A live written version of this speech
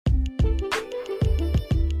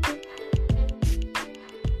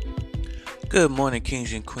Good morning,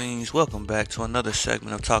 kings and queens. Welcome back to another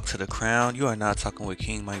segment of Talk to the Crown. You are now talking with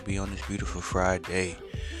King Mike B on this beautiful Friday.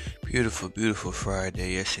 Beautiful, beautiful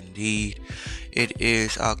Friday. Yes, indeed. It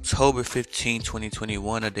is October 15,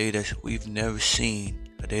 2021, a day that we've never seen,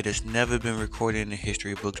 a day that's never been recorded in the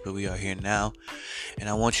history books, but we are here now. And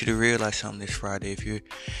I want you to realize something this Friday. If you're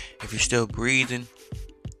still breathing,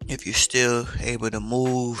 if you're still able to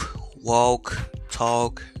move, walk,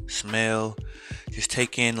 talk, smell, just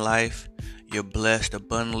take in life, you're blessed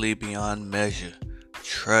abundantly beyond measure.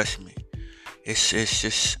 Trust me.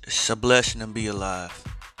 It's a blessing to be alive.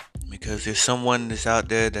 Because there's someone that's out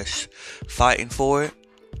there that's fighting for it.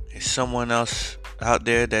 There's someone else out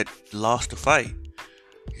there that lost the fight.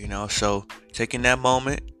 So taking that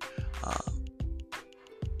moment.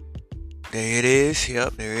 There it is.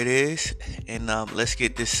 Yep, there it is. And let's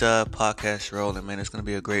get this podcast rolling, man. It's going to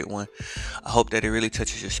be a great one. I hope that it really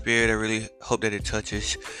touches your spirit. I really hope that it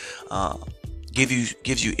touches,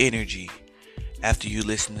 gives you energy after you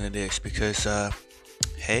listen to this. Because,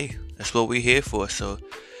 hey, that's what we're here for. So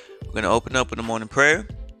we're going to open up with a morning prayer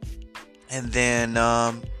and then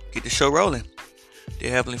get the show rolling.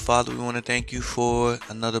 Dear Heavenly Father, we want to thank you for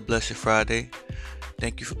another blessed Friday.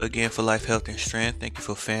 Thank you again for life, health, and strength. Thank you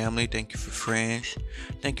for family. Thank you for friends.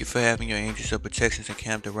 Thank you for having your angels of protection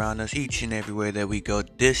encamped around us each and everywhere that we go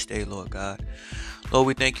this day, Lord God. Lord,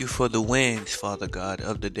 we thank you for the winds, Father God,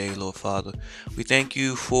 of the day, Lord Father. We thank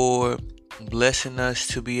you for blessing us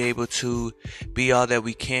to be able to be all that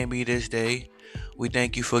we can be this day. We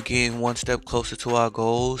thank you for getting one step closer to our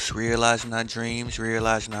goals, realizing our dreams,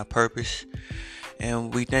 realizing our purpose.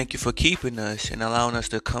 And we thank you for keeping us and allowing us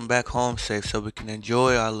to come back home safe so we can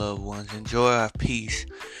enjoy our loved ones, enjoy our peace.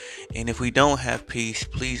 And if we don't have peace,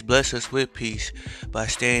 please bless us with peace by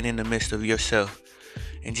staying in the midst of yourself.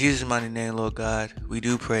 In Jesus' mighty name, Lord God, we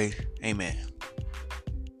do pray. Amen.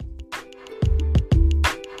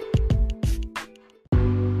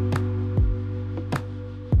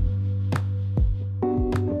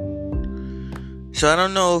 So I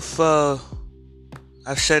don't know if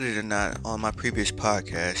I've said it or not on my previous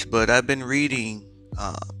podcast, but I've been reading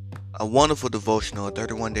a wonderful devotional, a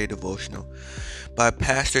 31-day devotional by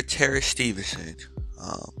Pastor Terry Stevenson,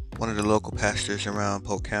 one of the local pastors around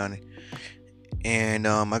Polk County. And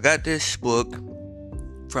I got this book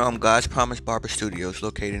from God's Promise Barber Studios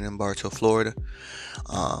located in Bartow, Florida.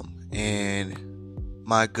 And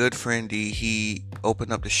my good friend D, he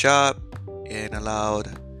opened up the shop and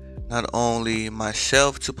allowed not only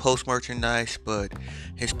myself to post merchandise, but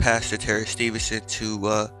his pastor Terry Stevenson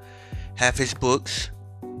to have his books,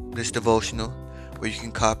 this devotional, where you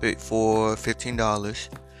can cop it for $15.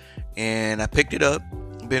 And I picked it up,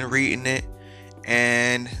 been reading it,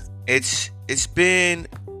 and it's been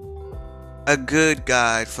a good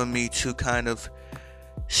guide for me to kind of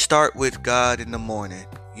start with God in the morning,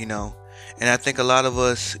 And I think a lot of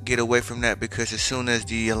us get away from that because as soon as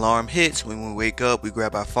the alarm hits, when we wake up, we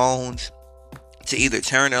grab our phones to either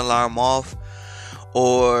turn the alarm off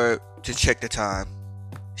or to check the time.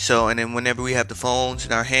 So, and then whenever we have the phones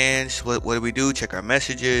in our hands, what do we do? Check our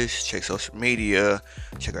messages, check social media,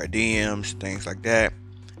 check our DMs, things like that,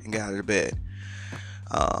 and get out of bed.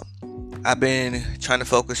 I've been trying to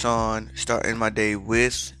focus on starting my day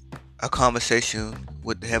with a conversation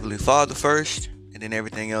with the Heavenly Father first, and then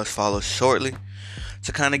everything else follows shortly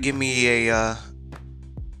to kind of give me a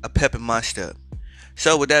pep in my step.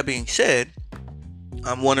 So with that being said,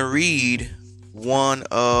 I want to read one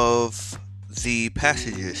of the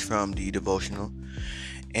passages from the devotional,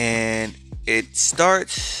 and it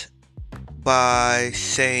starts by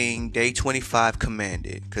saying day 25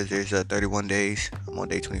 commanded, because there's 31 days. I'm on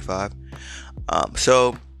day 25.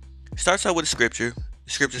 So it starts out with a scripture.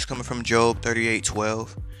 The scripture is coming from Job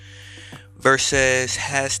 38:12. Verse says,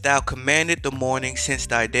 "Hast thou commanded the morning since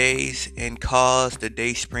thy days, and caused the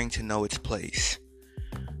day spring to know its place?"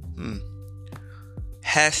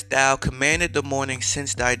 Hast thou commanded the morning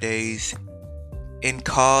since thy days, and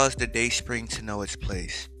caused the day spring to know its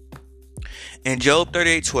place? In Job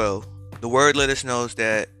 38:12, the word let us know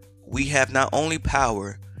that we have not only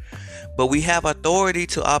power, but we have authority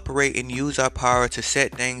to operate and use our power to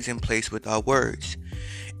set things in place with our words.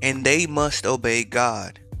 And they must obey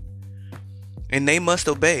God. And they must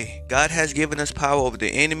obey. God has given us power over the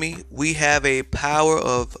enemy. We have a power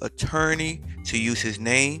of attorney to use his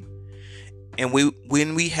name. And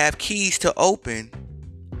when we have keys to open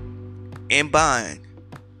and bind.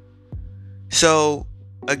 So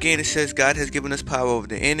again, it says God has given us power over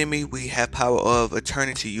the enemy. We have power of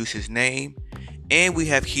attorney to use his name. And we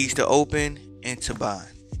have keys to open and to bind.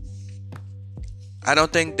 I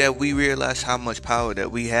don't think that we realize how much power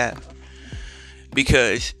that we have.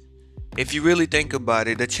 Because if you really think about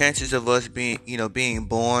it, the chances of us being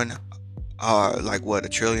born are like what,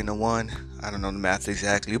 1,000,000,000,001. I don't know the math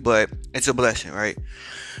exactly, but it's a blessing, right?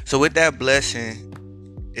 So with that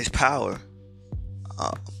blessing is power,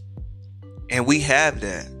 and we have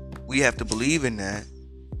that. We have to believe in that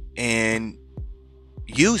and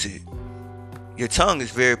use it. Your tongue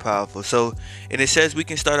is very powerful. So, and it says we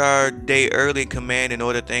can start our day early and command and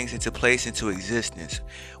order things into place, into existence.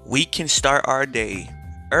 We can start our day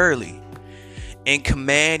early and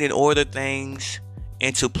command and order things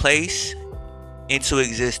into place, into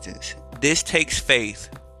existence. This takes faith.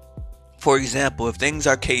 For example, if things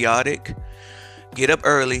are chaotic, get up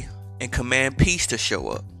early and command peace to show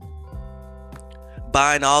up.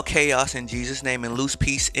 Bind all chaos in Jesus' name and loose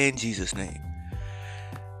peace in Jesus' name.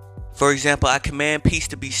 For example, I command peace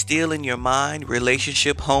to be still in your mind,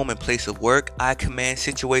 relationship, home, and place of work. I command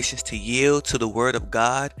situations to yield to the word of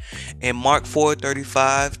God. In Mark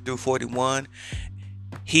 4:35-41,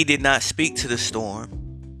 he did not speak to the storm,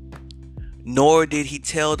 nor did he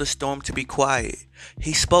tell the storm to be quiet.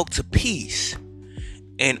 He spoke to peace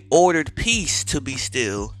and ordered peace to be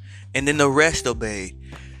still, and then the rest obeyed.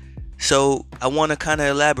 So I want to kind of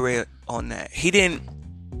elaborate on that. He didn't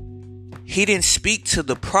speak to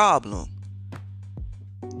the problem.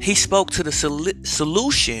 He spoke to the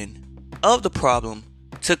solution of the problem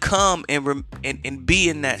to come and be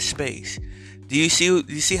in that space. Do you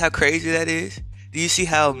see how crazy that is? Do you see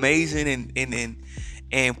how amazing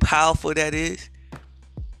and powerful that is?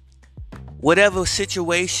 Whatever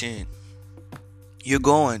situation you're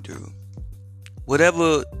going through,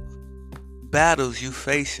 whatever battles you're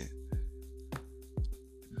facing,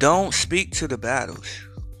 don't speak to the battles.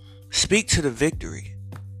 Speak to the victory.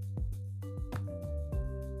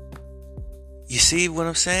 You see what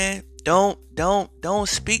I'm saying? Don't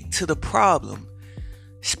speak to the problem.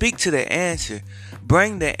 Speak to the answer.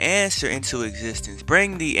 Bring the answer into existence.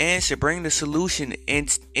 Bring the answer, bring the solution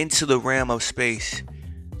into the realm of space.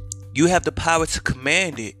 You have the power to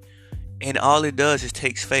command it, and all it does is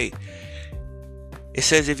takes faith. It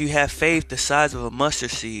says if you have faith the size of a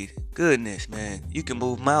mustard seed, goodness, man, you can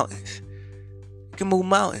move mountains. You can move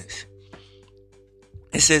mountains.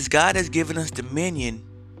 It says God has given us dominion,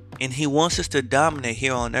 and he wants us to dominate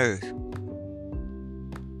here on earth.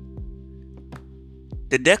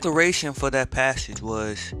 The declaration for that passage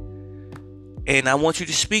was, and I want you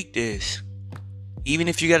to speak this, even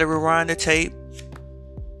if you got to rewind the tape,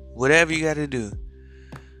 whatever you got to do.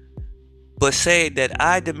 But say that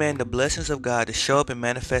I demand the blessings of God to show up and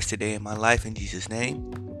manifest today in my life in Jesus'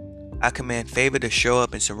 name. I command favor to show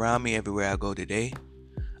up and surround me everywhere I go today.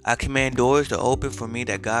 I command doors to open for me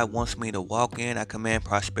that God wants me to walk in. I command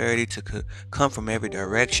prosperity to come from every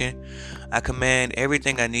direction. I command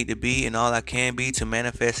everything I need to be and all I can be to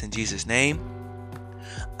manifest in Jesus' name.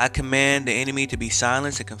 I command the enemy to be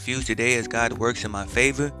silenced and confused today as God works in my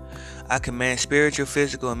favor. I command spiritual,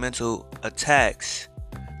 physical, and mental attacks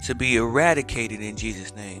to be eradicated in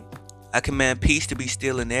Jesus' name. I command peace to be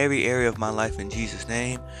still in every area of my life in Jesus'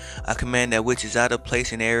 name. I command that which is out of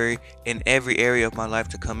place in every area of my life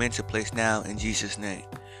to come into place now in Jesus' name.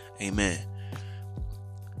 Amen.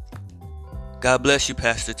 God bless you,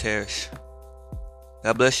 Pastor Terrace.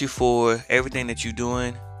 God bless you for everything that you're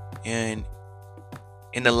doing and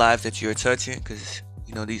in the lives that you're touching, because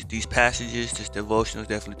these passages, this devotional is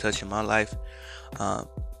definitely touching my life,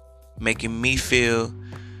 making me feel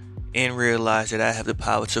and realize that I have the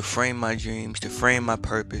power to frame my dreams, to frame my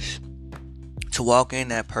purpose, to walk in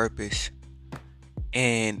that purpose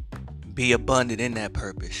and be abundant in that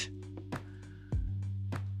purpose.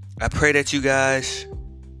 I pray that you guys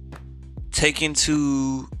take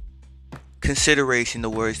into consideration the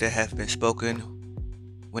words that have been spoken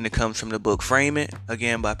when it comes from the book Frame It,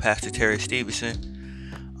 again by Pastor Terry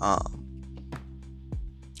Stevenson. I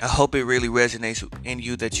hope it really resonates in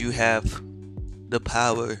you that you have the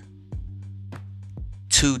power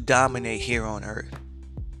to dominate here on earth.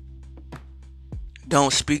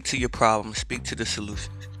 Don't speak to your problems, speak to the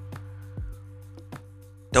solutions.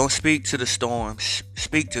 Don't speak to the storms,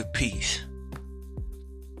 speak to peace.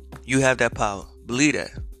 You have that power. Believe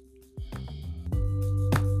that.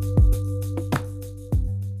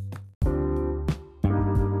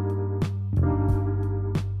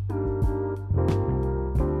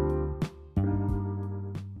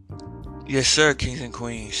 Yes, sir, kings and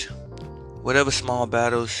queens. Whatever small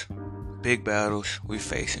battles, big battles we're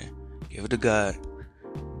facing, give it to God.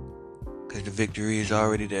 Because the victory is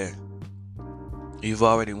already there. You've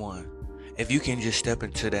already won. If you can just step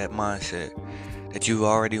into that mindset that you've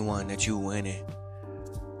already won, that you winning,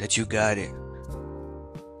 that you got it,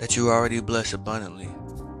 that you already blessed abundantly,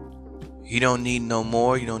 You don't need no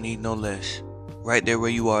more. You don't need no less. Right there where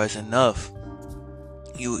you are is enough.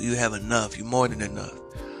 You have enough. You're more than enough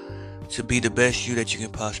to be the best you that you can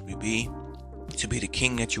possibly be, to be the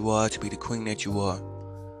king that you are, to be the queen that you are.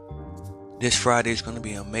 This Friday is going to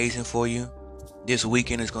be amazing for you. This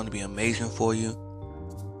weekend is going to be amazing for you.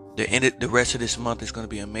 The rest of this month is going to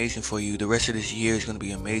be amazing for you. The rest of this year is going to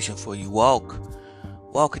be amazing for you. Walk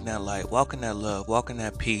in that light. Walk in that love. Walk in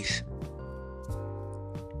that peace.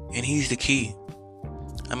 And He's the key.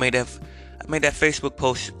 I made that Facebook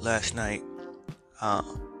post last night,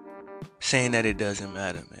 saying that it doesn't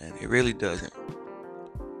matter, man. It really doesn't.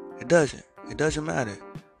 It doesn't. It doesn't matter.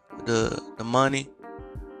 The money,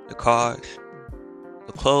 the cars,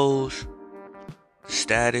 the clothes, the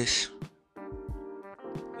status.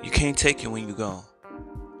 You can't take it when you're gone.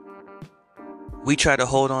 We try to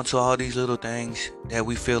hold on to all these little things that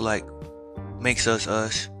we feel like makes us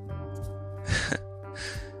us.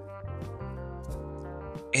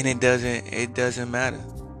 And it doesn't matter.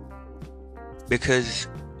 Because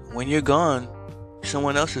when you're gone,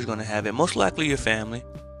 someone else is going to have it. Most likely your family.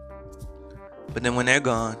 But then when they're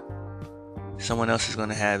gone, someone else is going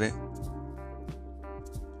to have it.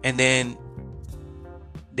 And then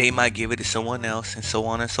they might give it to someone else, and so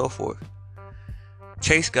on and so forth.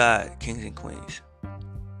 Chase God, kings and queens.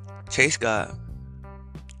 Chase God.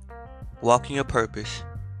 Walk in your purpose,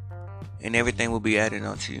 and everything will be added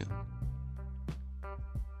unto you.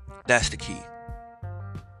 That's the key.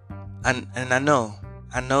 And I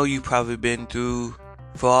know you've probably been through,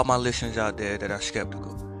 for all my listeners out there that are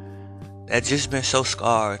skeptical, that just been so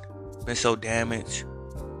scarred, been so damaged,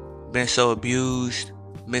 been so abused,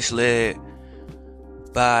 misled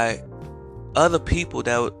by other people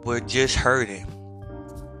that were just hurting.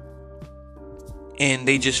 And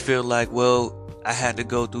they just feel like, well, I had to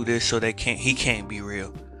go through this so he can't be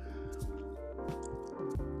real.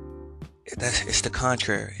 It's the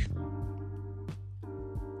contrary.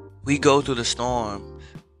 We go through the storms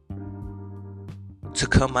to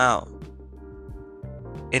come out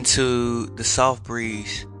into the soft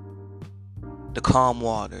breeze, the calm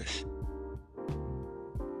waters.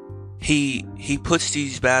 He puts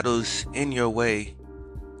these battles in your way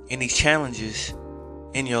and these challenges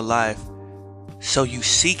in your life so you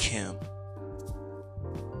seek Him.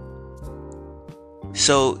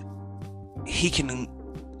 So He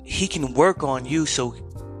can work on you so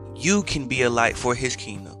you can be a light for His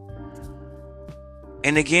kingdom.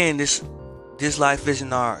 And again, this life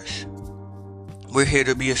isn't ours. We're here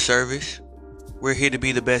to be a service. We're here to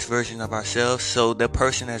be the best version of ourselves. So the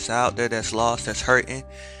person that's out there, that's lost, that's hurting,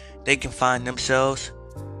 they can find themselves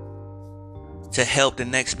to help the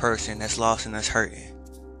next person that's lost and that's hurting.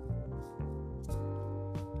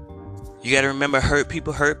 You got to remember, hurt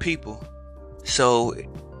people hurt people. So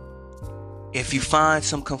if you find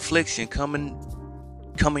some confliction coming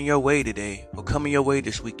your way today, or coming your way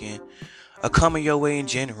this weekend, or coming your way in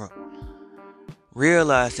general,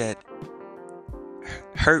 realize that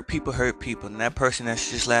hurt people hurt people, and that person that's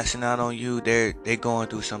just lashing out on you, they're going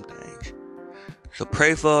through some things. So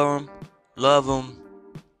pray for them, love them,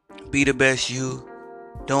 be the best you.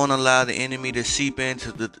 Don't allow the enemy to seep in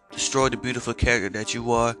to destroy the beautiful character that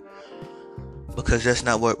you are, because that's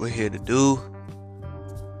not what we're here to do.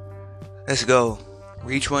 Let's go.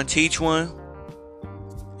 Reach one, teach one,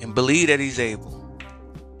 and believe that He's able.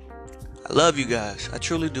 I love you guys. I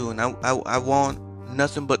truly do. And I want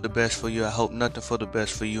nothing but the best for you. I hope nothing for the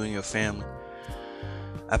best for you and your family.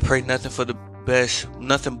 I pray nothing but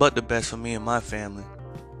the best for me and my family.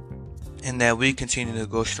 And that we continue to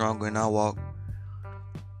go stronger in our walk.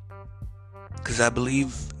 Because I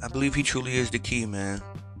believe He truly is the key, man.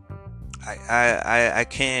 I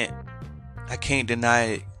can't deny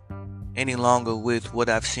it any longer with what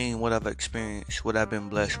I've seen, what I've experienced, what I've been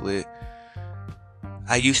blessed with.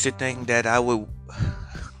 I used to think that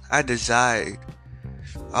I desired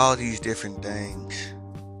all these different things.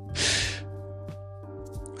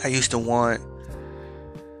 I used to want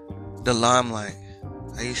the limelight.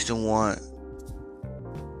 I used to want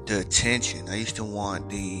the attention. I used to want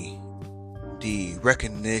the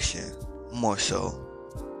recognition, more so,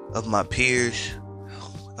 of my peers,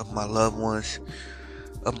 of my loved ones,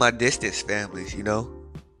 of my distant families, you know.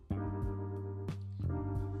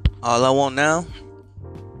 All I want now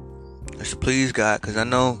is to please God, because I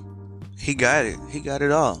know He got it. He got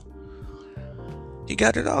it all. He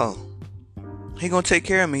got it all. He gonna take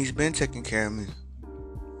care of me. He's been taking care of me.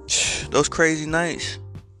 Those crazy nights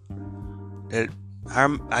that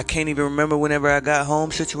I can't even remember whenever I got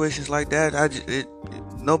home, situations like that,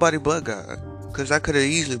 nobody but God, because I could have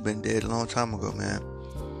easily been dead a long time ago, man.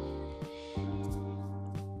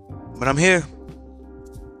 But I'm here.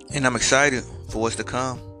 And I'm excited for what's to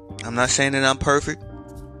come. I'm not saying that I'm perfect.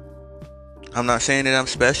 I'm not saying that I'm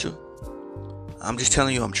special. I'm just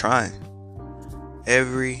telling you I'm trying.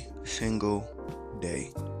 Every single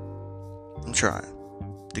day. I'm trying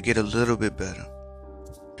to get a little bit better.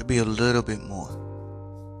 To be a little bit more.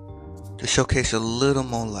 To showcase a little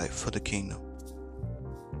more life for the kingdom.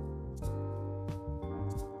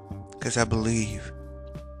 Because I believe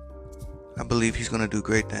he's going to do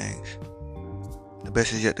great things. The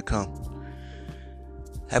best is yet to come.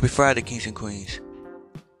 Happy Friday, kings and queens.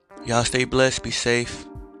 Y'all stay blessed, be safe.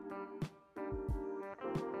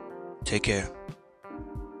 Take care.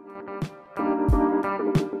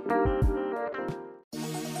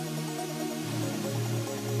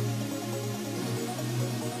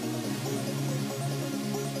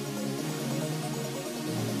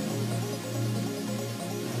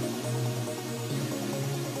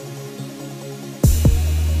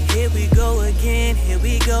 Here we go again, here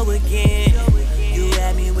we go again. You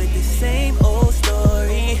had me with the same old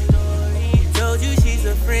story. Told you she's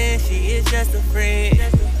a friend, she is just a friend.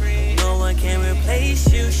 No one can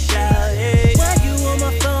replace you, shout it. Why you on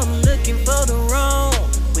my phone looking for the wrong?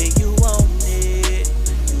 When you want it,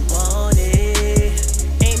 you want it.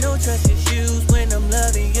 Ain't no trust issues when I'm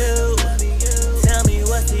loving you. Tell me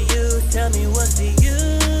what's to you, tell me what's to you.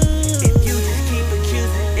 If you just keep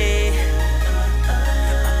accusing it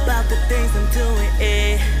about the things I'm doing,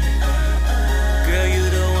 girl, you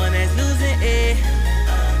the one that's losing,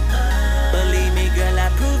 believe me, girl, I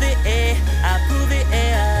prove it, I prove it,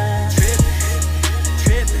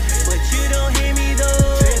 trippin', but you don't hear me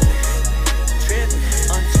though. Trippin',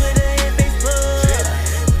 on Twitter and Facebook.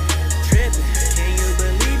 Trippin', can you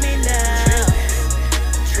believe me now?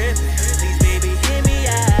 Trippin', please baby, hear me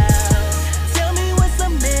out. Tell me what's a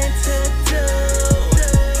man to do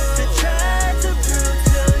to try to prove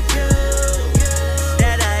to you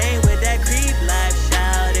that I ain't with that creep life,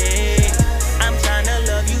 shout it. I'm tryna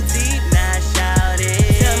love you deep, now shout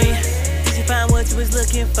it. Tell me, did you find what you was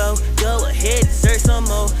looking for? Go ahead, search some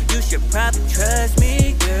more. You should probably trust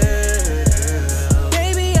me, girl.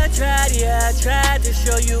 Baby, I tried to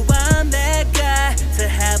show you I'm that guy to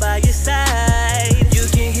have by your side. You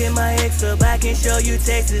can hit my ex up, I can show you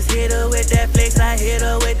Texas. Hit her with that flex, I hit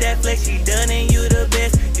her with that flex. She done and you the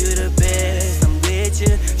best, you the best. I'm with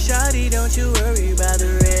you, shawty, don't you worry about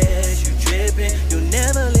the rest. You trippin', you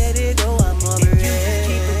never let it go, I'm over it. You just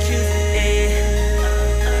keep accusing it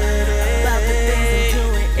about the things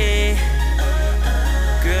I'm doing,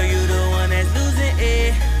 girl, you the one that's losing,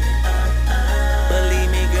 believe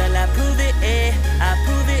me, girl, I prove it, I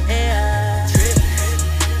prove it,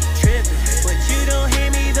 trippin', but you don't hear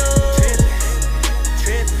me though.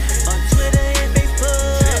 Trippin', on Twitter and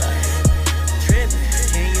Facebook. Trippin',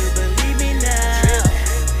 can you believe me now?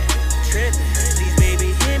 Trippin', please baby,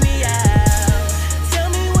 hear me out. Tell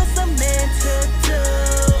me what's a man to do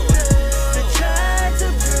to try to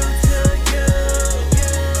prove to you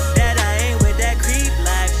that I ain't with that creep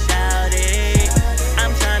life, shout it.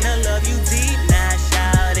 I'm tryna love you deep, now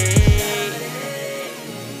shout it.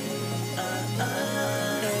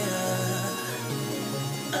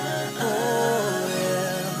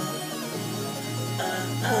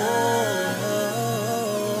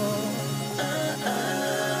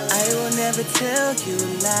 I will never tell you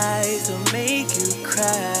lies or make you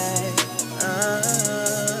cry.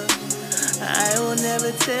 I will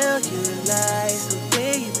never tell you lies, so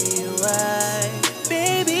baby, why?